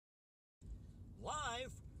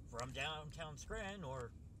from downtown Scranton,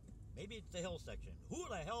 or maybe it's the hill section. Who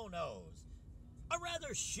the hell knows? A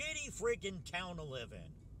rather shitty freaking town to live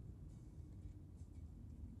in.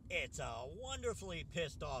 It's a wonderfully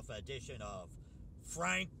pissed off edition of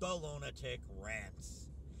Frank the Lunatic Rants.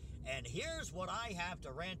 And here's what I have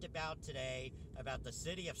to rant about today about the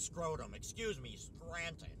city of Scranton.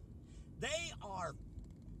 They are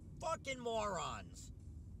fucking morons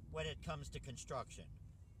when it comes to construction.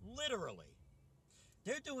 Literally.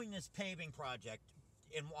 They're doing this paving project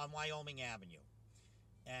on Wyoming Avenue.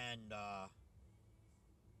 And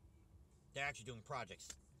they're actually doing projects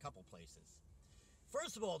a couple places.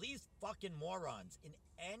 First of all, these fucking morons, in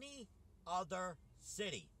any other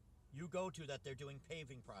city you go to that they're doing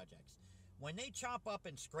paving projects, when they chop up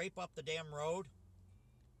and scrape up the damn road,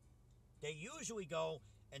 they usually go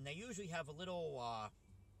and they usually have a little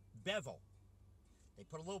bevel. They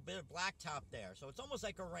put a little bit of blacktop there, so it's almost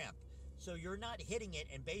like a ramp. So you're not hitting it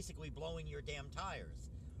and basically blowing your damn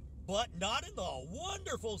tires. But not in the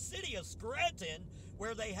wonderful city of Scranton,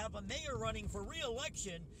 where they have a mayor running for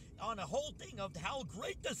re-election on a whole thing of how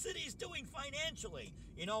great the city's doing financially.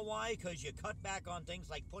 You know why? Because you cut back on things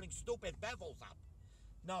like putting stupid bevels up.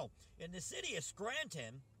 No, in the city of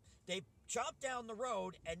Scranton, they chop down the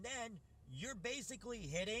road, and then you're basically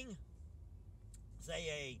hitting,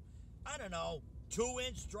 say, I don't know,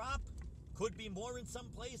 2-inch drop. Could be more in some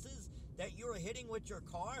places that you're hitting with your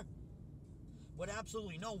car. With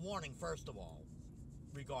absolutely no warning, first of all,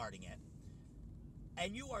 regarding it.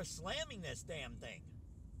 And you are slamming this damn thing.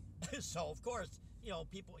 So, of course, you know,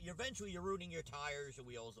 eventually you're ruining your tires, your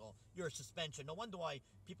wheels, your suspension. No wonder why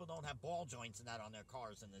people don't have ball joints and that on their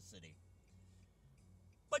cars in this city.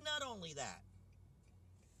 But not only that.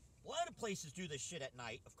 A lot of places do this shit at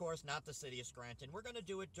night. Of course, not the city of Scranton. We're going to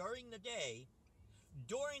do it during the day,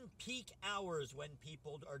 during peak hours when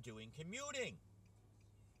people are doing commuting.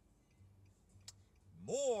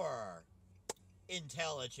 More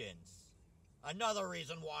intelligence. Another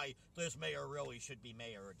reason why this mayor really should be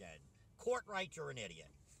mayor again. Courtright, you're an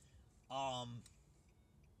idiot.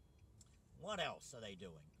 What else are they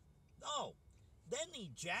doing? Oh, then the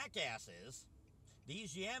jackasses,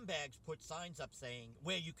 these yam bags put signs up saying,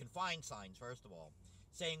 where you can find signs, first of all,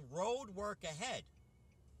 saying road work ahead.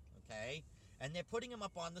 Okay? And they're putting them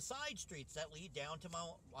up on the side streets that lead down to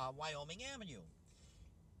Wyoming Avenue.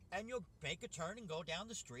 And you'll make a turn and go down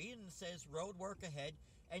the street, and it says road work ahead.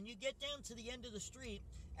 And you get down to the end of the street,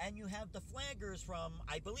 and you have the flaggers from,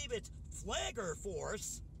 I believe it's Flagger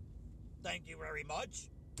Force, thank you very much,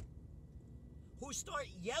 who start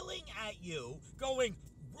yelling at you, going,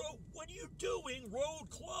 what are you doing? Road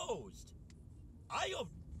closed.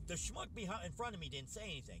 The schmuck in front of me didn't say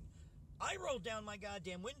anything. I rolled down my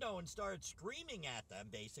goddamn window and started screaming at them,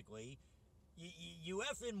 basically. You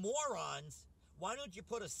effing morons. Why don't you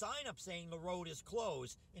put a sign up saying the road is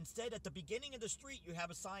closed? Instead, at the beginning of the street, you have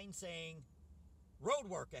a sign saying road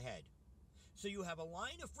work ahead. So you have a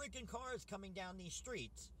line of freaking cars coming down these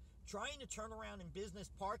streets, trying to turn around in business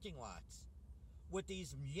parking lots, with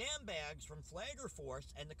these yam bags from Flagger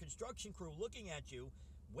Force and the construction crew looking at you,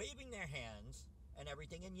 waving their hands and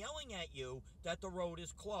everything, and yelling at you that the road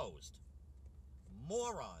is closed.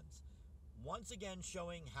 Morons. Once again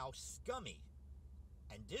showing how scummy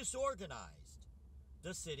and disorganized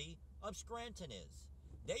the city of Scranton is.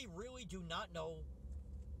 They really do not know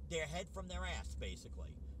their head from their ass,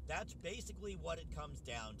 basically. That's basically what it comes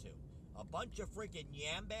down to. A bunch of freaking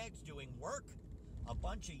yam bags doing work, a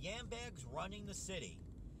bunch of yam bags running the city.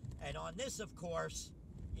 And on this, of course,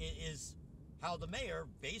 is how the mayor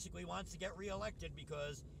basically wants to get reelected,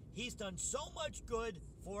 because he's done so much good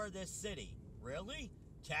for this city. Really?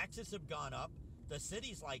 Taxes have gone up. The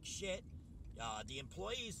city's like shit. The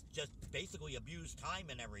employees just basically abuse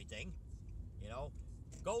time and everything. You know,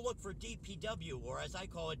 go look for DPW, or as I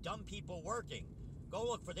call it, dumb people working. Go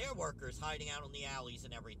look for their workers hiding out in the alleys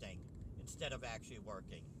and everything, instead of actually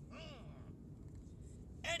working.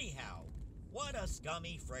 Anyhow, what a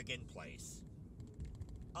scummy friggin' place.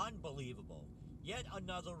 Unbelievable. Yet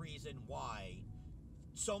another reason why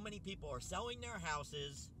so many people are selling their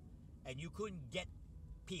houses, and you couldn't get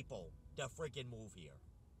people to friggin' move here.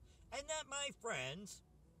 And that, my friends,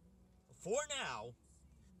 for now,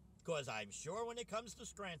 because I'm sure when it comes to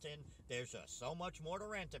Scranton, there's just so much more to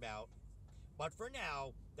rant about. But for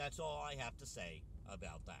now, that's all I have to say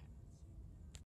about that.